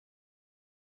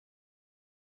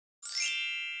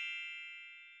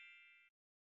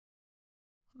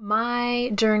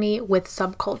My journey with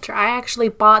Subculture. I actually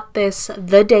bought this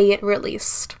the day it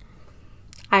released.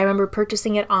 I remember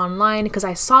purchasing it online because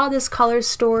I saw this color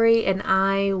story and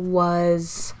I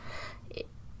was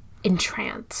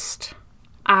entranced.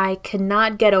 I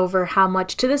cannot get over how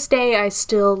much to this day I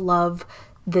still love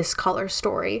this color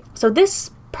story. So this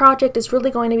project is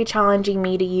really going to be challenging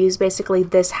me to use basically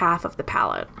this half of the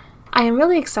palette. I am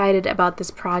really excited about this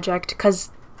project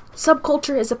because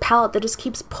Subculture is a palette that just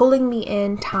keeps pulling me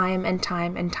in time and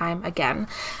time and time again.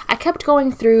 I kept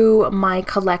going through my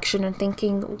collection and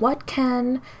thinking, what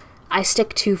can I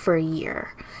stick to for a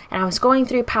year? And I was going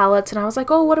through palettes and I was like,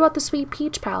 oh, what about the Sweet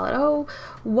Peach palette? Oh,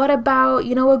 what about,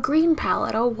 a green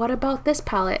palette? Oh, what about this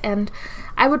palette? And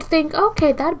I would think,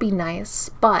 okay, that'd be nice.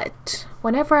 But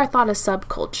whenever I thought of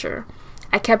Subculture,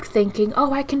 I kept thinking,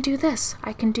 oh, I can do this,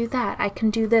 I can do that, I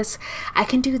can do this, I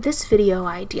can do this video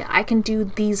idea, I can do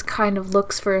these kind of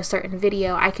looks for a certain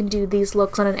video, I can do these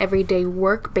looks on an everyday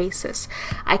work basis,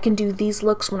 I can do these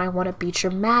looks when I want to be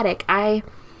dramatic. I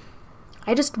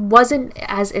just wasn't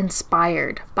as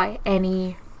inspired by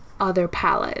any other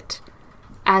palette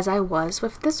as I was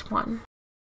with this one.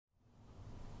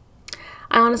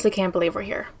 I honestly can't believe we're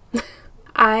here.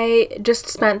 I just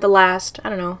spent the last, I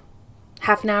don't know,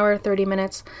 half an hour, 30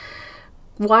 minutes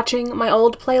watching my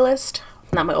old playlist,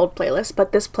 not my old playlist,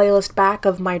 but this playlist back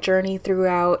of my journey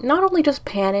throughout, not only just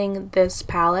panning this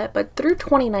palette, but through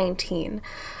 2019.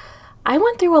 I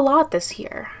went through a lot this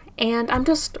year, and I'm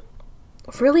just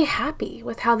really happy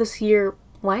with how this year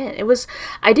went.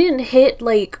 I didn't hit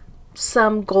like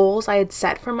some goals I had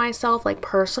set for myself like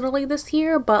personally this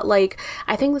year, but like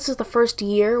I think this is the first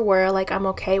year where like I'm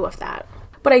okay with that.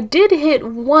 But I did hit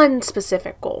one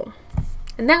specific goal.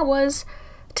 And that was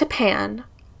to pan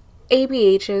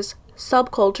ABH's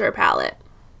Subculture palette.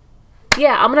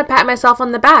 Yeah, I'm gonna pat myself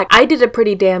on the back. I did a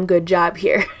pretty damn good job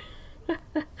here.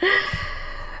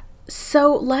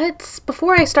 So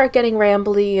before I start getting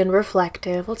rambly and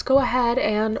reflective, let's go ahead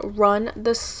and run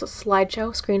this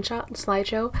screenshot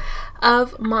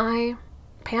of my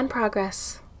pan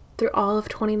progress through all of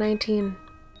 2019.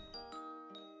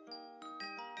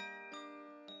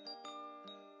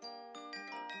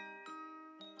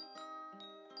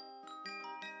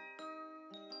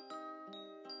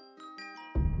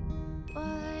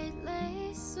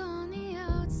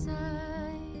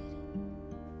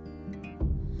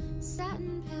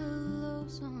 Satin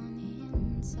pillows on the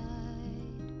inside,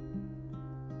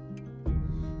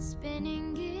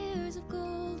 spinning gears of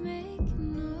gold make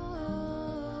noise.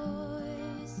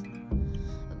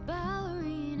 A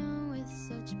ballerina with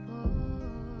such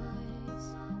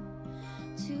poise.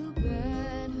 Too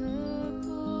bad her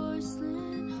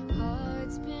porcelain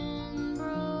heart's been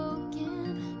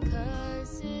broken,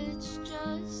 'cause it's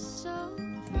just so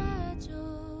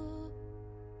fragile.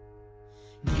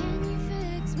 Can you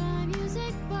fix my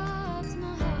music box?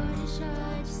 My heart is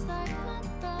shy, just like my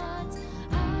thoughts.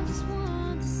 I just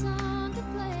want the song to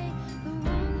play, the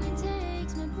one that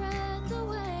takes my breath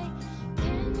away.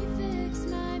 Can you fix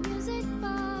my music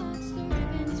box? The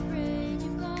ribbon's frayed,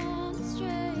 you've gone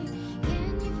astray.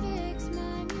 Can you fix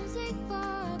my music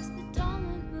box? The doll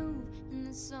won't move and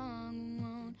the song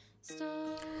won't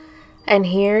stop. And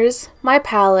here's my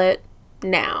palette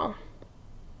now.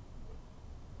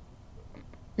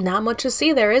 Not much to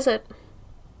see there, is it?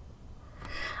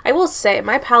 I will say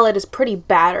my palette is pretty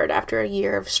battered after a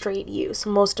year of straight use.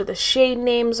 Most of the shade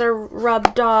names are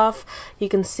rubbed off. You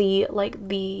can see like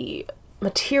the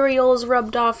materials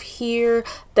rubbed off here.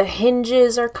 The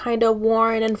hinges are kind of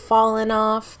worn and fallen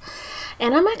off.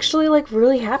 And I'm actually like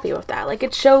really happy with that. Like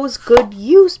it shows good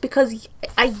use because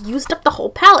I used up the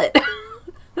whole palette.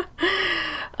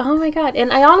 Oh my god.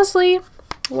 And I honestly,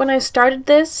 when I started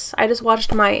this, I just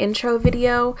watched my intro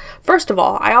video. First of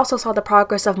all, I also saw the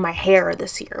progress of my hair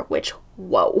this year, which,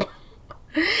 whoa.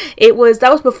 That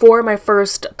was before my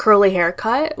first curly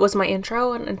haircut was my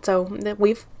intro, and so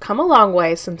we've come a long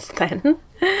way since then.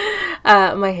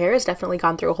 My hair has definitely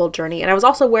gone through a whole journey, and I was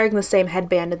also wearing the same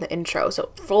headband in the intro, so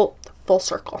full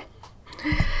circle.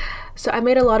 So I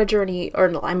made a lot of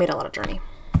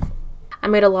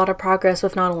progress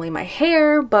with not only my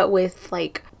hair, but with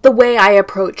like the way I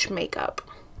approach makeup.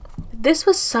 This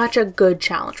was such a good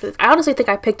challenge. I honestly think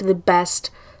I picked the best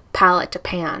palette to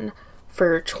pan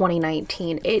for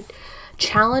 2019. It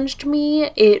challenged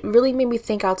me, it really made me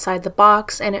think outside the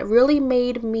box, and it really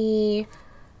made me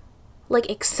like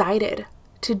excited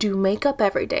to do makeup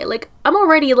every day. Like I'm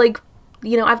already like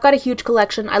you know, I've got a huge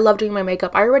collection. I love doing my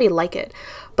makeup. I already like it.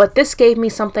 But this gave me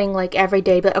something like every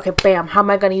day. But okay, bam, how am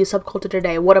I going to use Subculture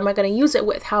today? What am I going to use it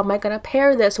with? How am I going to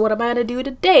pair this? What am I going to do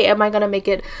today? Am I going to make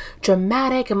it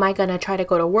dramatic? Am I going to try to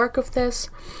go to work with this?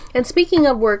 And speaking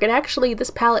of work, it actually, this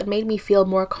palette made me feel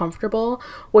more comfortable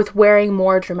with wearing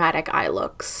more dramatic eye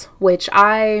looks, which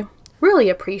I really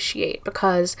appreciate,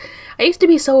 because I used to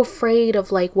be so afraid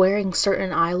of like wearing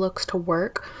certain eye looks to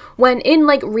work, when in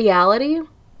like reality,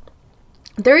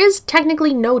 there is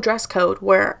technically no dress code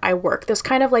where I work. There's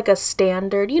kind of like a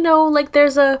standard, you know, like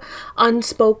there's a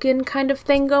unspoken kind of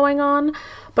thing going on.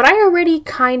 But I already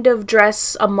kind of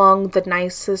dress among the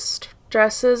nicest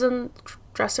dressers in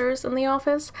the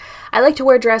office. I like to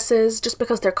wear dresses just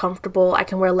because they're comfortable. I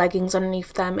can wear leggings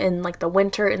underneath them in like the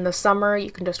winter. In the summer,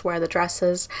 you can just wear the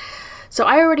dresses. So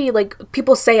I already, like,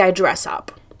 people say I dress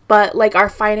up. But, like, our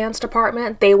finance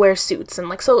department, they wear suits. And,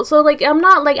 like, so like, I'm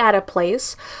not, like, out of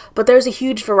place. But there's a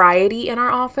huge variety in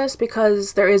our office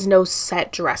because there is no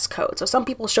set dress code. So some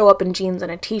people show up in jeans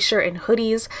and a t-shirt and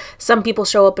hoodies. Some people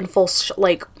show up in full,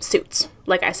 like, suits,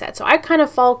 like I said. So I kind of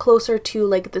fall closer to,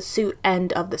 like, the suit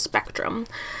end of the spectrum.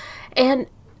 And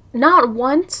not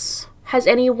once has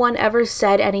anyone ever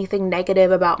said anything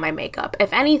negative about my makeup.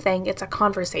 If anything, it's a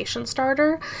conversation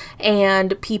starter,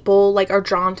 and people like are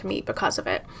drawn to me because of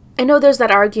it. I know there's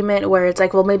that argument where it's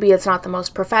like, well, maybe it's not the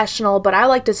most professional, but I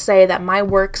like to say that my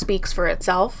work speaks for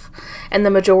itself, and the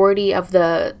majority of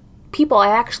the people I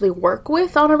actually work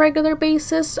with on a regular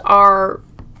basis are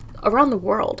around the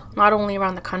world, not only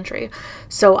around the country.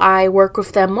 So I work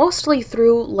with them mostly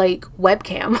through like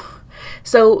webcam.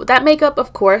 So that makeup,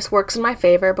 of course, works in my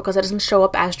favor because it doesn't show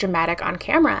up as dramatic on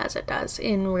camera as it does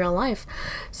in real life.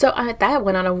 So that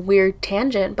went on a weird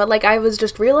tangent, but like I was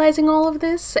just realizing all of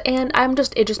this, and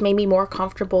it just made me more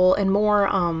comfortable and more,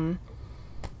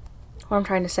 what I'm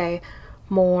trying to say,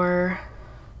 more,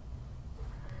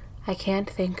 I can't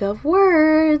think of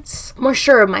words, more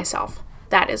sure of myself.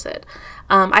 That is it.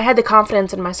 I had the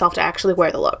confidence in myself to actually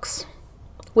wear the looks,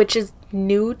 which is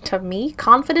new to me.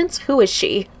 Confidence? Who is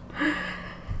she?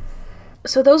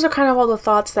 So those are kind of all the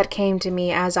thoughts that came to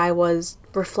me as I was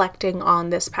reflecting on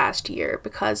this past year,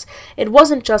 because it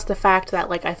wasn't just the fact that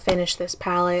like I finished this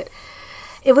palette,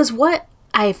 it was what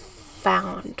I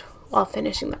found while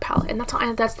finishing the palette. And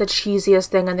that's the cheesiest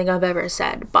thing I think I've ever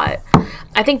said, but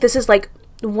I think this is like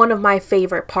one of my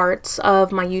favorite parts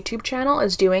of my YouTube channel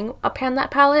is doing a Pan That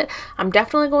palette. I'm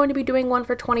definitely going to be doing one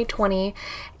for 2020,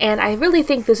 and I really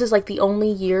think this is like the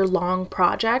only year-long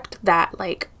project that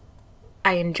like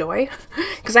I enjoy,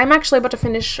 because I'm actually about to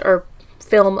finish or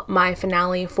film my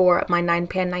finale for my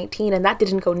 9pan19, and that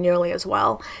didn't go nearly as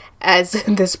well as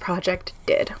this project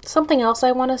did. Something else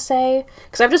I want to say,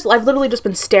 because I've literally just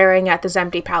been staring at this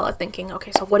empty palette thinking,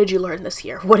 okay, so what did you learn this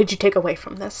year? What did you take away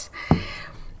from this?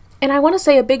 And I want to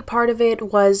say a big part of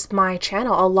it was my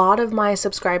channel. A lot of my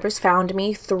subscribers found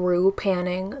me through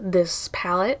panning this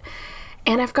palette.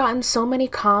 And I've gotten so many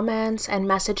comments and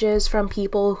messages from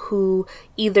people who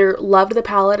either loved the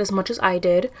palette as much as I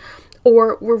did,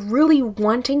 or were really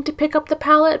wanting to pick up the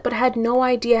palette but had no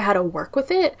idea how to work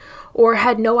with it, or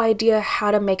had no idea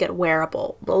how to make it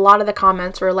wearable. A lot of the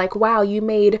comments were like, wow, you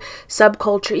made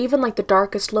Subculture, even like the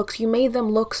darkest looks, you made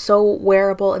them look so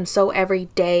wearable and so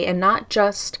everyday and not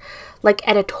just like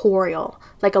editorial,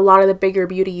 like a lot of the bigger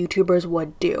beauty YouTubers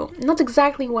would do. And that's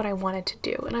exactly what I wanted to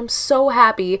do. And I'm so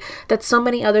happy that so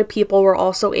many other people were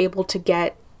also able to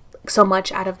get so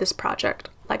much out of this project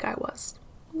like I was.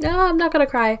 No, I'm not gonna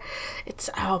cry.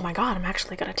 Oh my god, I'm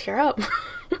actually gonna tear up.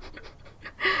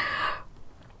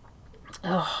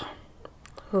 Oh,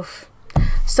 oof.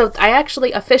 So I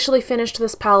actually officially finished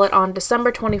this palette on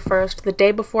December 21st, the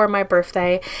day before my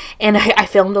birthday, and I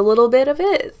filmed a little bit of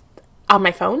it on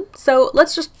my phone. So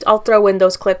I'll throw in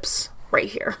those clips right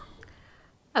here.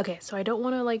 Okay, so I don't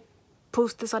want to like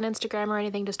post this on Instagram or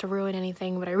anything just to ruin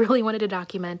anything, but I really wanted to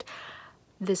document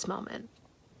this moment.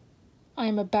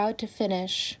 I'm about to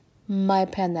finish my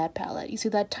Pan That palette. You see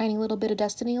that tiny little bit of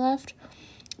destiny left?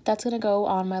 That's gonna go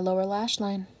on my lower lash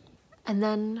line. And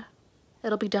then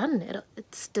it'll be done.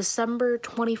 It's December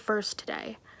 21st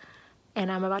today,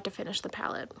 and I'm about to finish the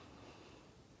palette.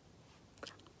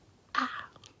 Ah.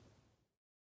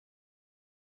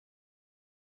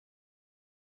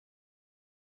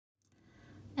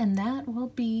 And that will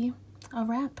be a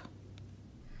wrap.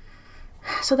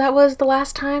 So that was the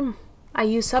last time I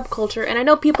use Subculture, and I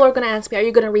know people are going to ask me, are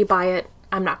you going to rebuy it?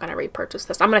 I'm not going to repurchase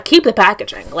this. I'm going to keep the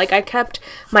packaging. Like, I kept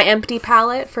my empty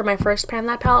palette for my first Pan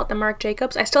That palette, the Marc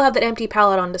Jacobs. I still have that empty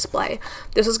palette on display.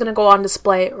 This is going to go on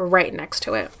display right next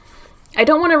to it. I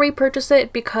don't want to repurchase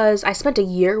it because I spent a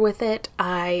year with it.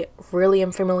 I really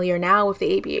am familiar now with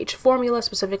the ABH formula,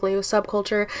 specifically with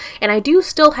Subculture, and I do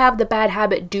still have the Bad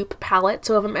Habit dupe palette,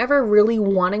 so if I'm ever really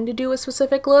wanting to do a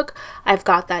specific look, I've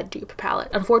got that dupe palette.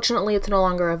 Unfortunately, it's no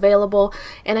longer available,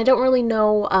 and I don't really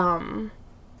know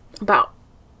about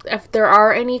if there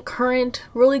are any current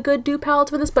really good dupe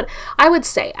palettes for this, but I would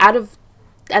say at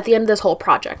the end of this whole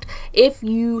project, if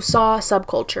you saw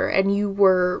Subculture and you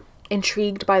were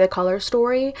intrigued by the color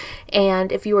story,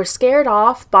 and if you were scared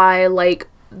off by like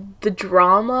the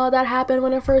drama that happened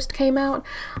when it first came out,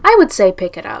 I would say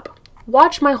pick it up.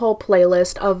 Watch my whole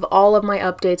playlist of all of my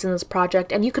updates in this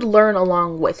project, and you could learn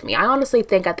along with me. I honestly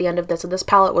think at the end of this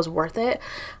palette was worth it.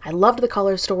 I loved the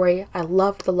color story, I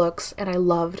loved the looks, and I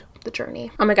loved the journey.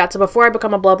 Oh my god, so before I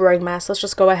become a blubbering mess, let's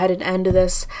just go ahead and end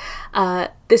this.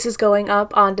 This is going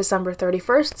up on December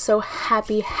 31st, so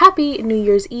happy New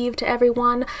Year's Eve to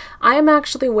everyone. I am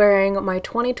actually wearing my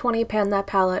 2020 Pan That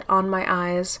palette on my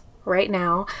eyes right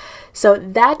now. So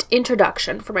that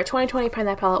introduction for my 2020 Pan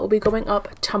That palette will be going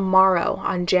up tomorrow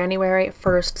on January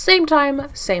 1st, same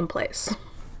time, same place.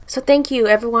 So thank you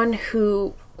everyone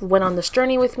who went on this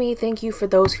journey with me. Thank you for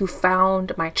those who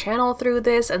found my channel through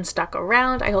this and stuck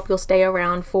around. I hope you'll stay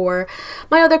around for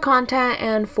my other content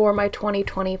and for my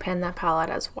 2020 Pan That palette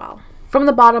as well. From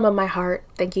the bottom of my heart,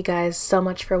 thank you guys so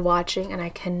much for watching, and I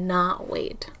cannot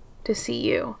wait to see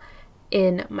you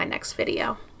in my next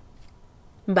video.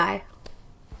 Bye.